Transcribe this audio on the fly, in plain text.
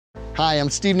Hi,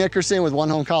 I'm Steve Nickerson with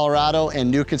OneHome Colorado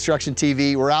and New Construction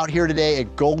TV. We're out here today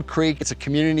at Gold Creek. It's a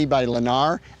community by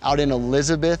Lennar out in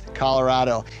Elizabeth,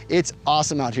 Colorado. It's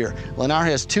awesome out here. Lennar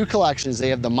has two collections. They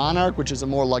have the Monarch, which is a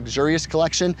more luxurious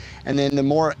collection, and then the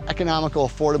more economical,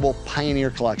 affordable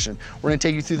Pioneer collection. We're gonna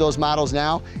take you through those models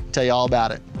now and tell you all about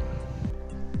it.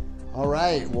 All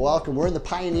right, welcome. We're in the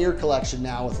Pioneer collection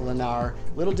now with Lennar.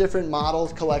 Little different model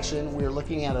collection. We're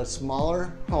looking at a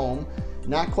smaller home.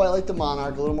 Not quite like the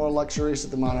Monarch, a little more luxurious at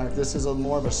the Monarch. This is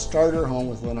more of a starter home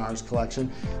with Lennar's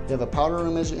collection. They have a powder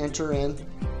room as you enter in.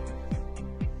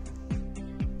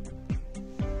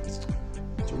 It's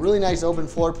a really nice open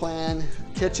floor plan.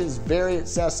 Kitchen's very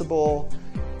accessible,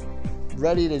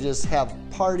 ready to just have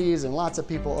parties and lots of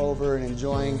people over and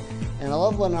enjoying. And I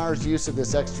love Lennar's use of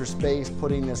this extra space,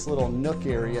 putting this little nook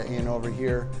area in over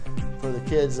here for the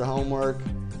kids, the homework,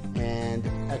 and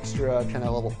extra kind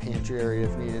of little pantry area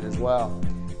if needed as well.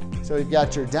 So you've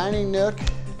got your dining nook,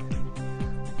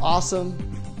 awesome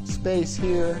space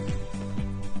here,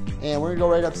 and we're gonna go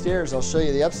right upstairs. I'll show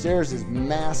you. The upstairs is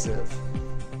massive.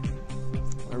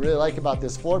 What I really like about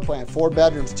this floor plan, 4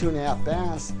 bedrooms, 2.5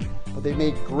 baths, but they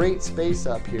made great space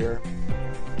up here.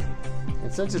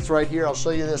 And since it's right here, I'll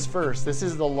show you this first. This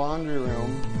is the laundry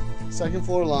room, second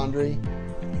floor laundry,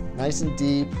 nice and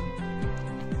deep.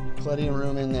 Plenty of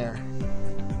room in there.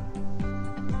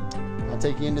 I'll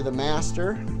take you into the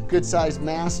master, good sized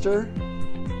master.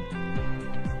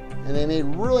 And they made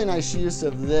really nice use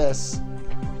of this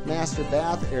master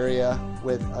bath area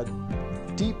with a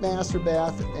deep master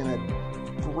bath and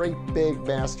a great big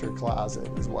master closet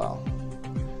as well.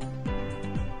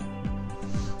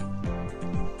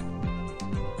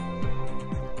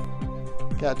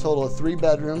 Got a total of 3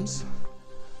 bedrooms.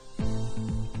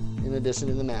 In addition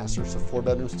to the master, so 4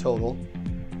 bedrooms total.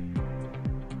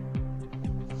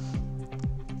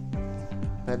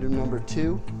 Bedroom number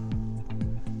 2,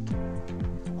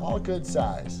 all good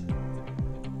size.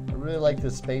 I really like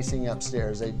the spacing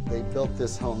upstairs. They built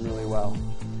this home really well.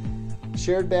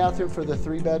 Shared bathroom for the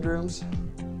 3 bedrooms,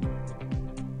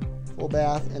 full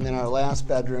bath, and then our last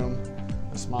bedroom,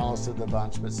 the smallest of the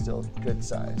bunch, but still good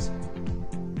size.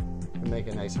 And make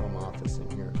a nice home office in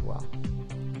here as well.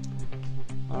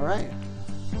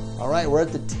 All right, we're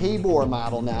at the Tabor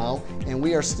model now, and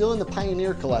we are still in the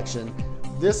Pioneer collection.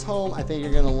 This home I think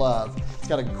you're gonna love. It's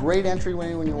got a great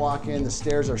entryway when you walk in. The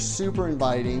stairs are super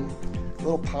inviting. A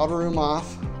little powder room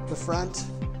off the front.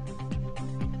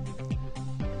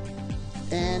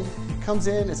 And it comes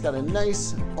in, it's got a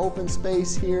nice open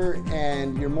space here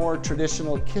and your more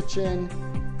traditional kitchen,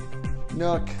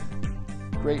 nook,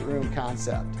 great room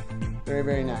concept. Very,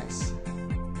 very nice.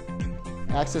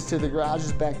 Access to the garage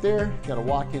is back there. Got a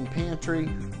walk-in pantry.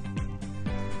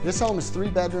 This home is 3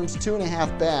 bedrooms,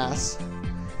 2.5 baths.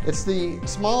 It's the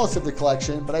smallest of the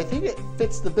collection, but I think it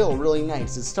fits the bill really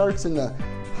nice. It starts in the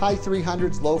high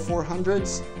 300s, low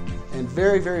 400s, and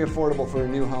very, very affordable for a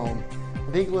new home.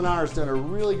 I think Lennar's done a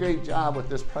really great job with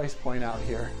this price point out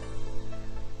here.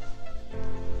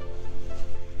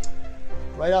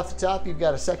 Right off the top, you've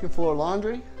got a second floor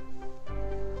laundry.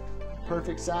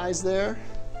 Perfect size there.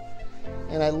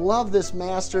 And I love this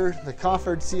master, the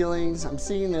coffered ceilings. I'm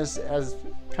seeing this as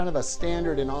kind of a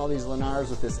standard in all these Lennars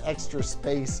with this extra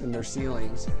space in their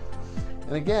ceilings.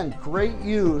 And again, great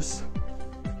use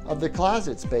of the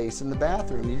closet space in the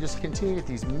bathroom. You just continue with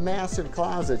these massive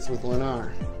closets with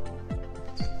Lennar.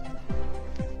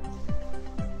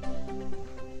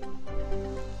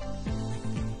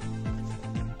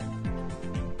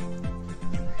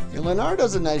 And Lennar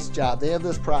does a nice job. They have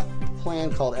this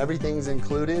plan called Everything's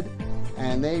Included,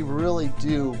 and they really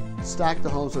do stock the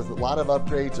homes with a lot of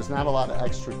upgrades. There's not a lot of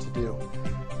extra to do.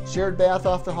 Shared bath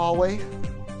off the hallway,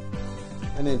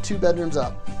 and then 2 bedrooms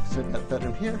up. So we've got a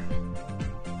bedroom here,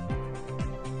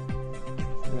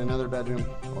 and another bedroom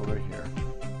over here.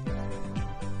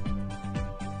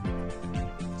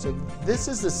 So this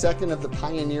is the second of the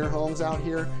Pioneer homes out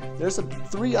here. There's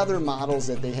 3 other models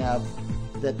that they have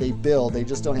that they build, they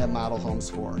just don't have model homes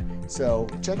for. So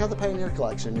check out the Pioneer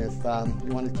collection if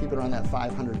you want to keep it around that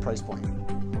 $500 price point.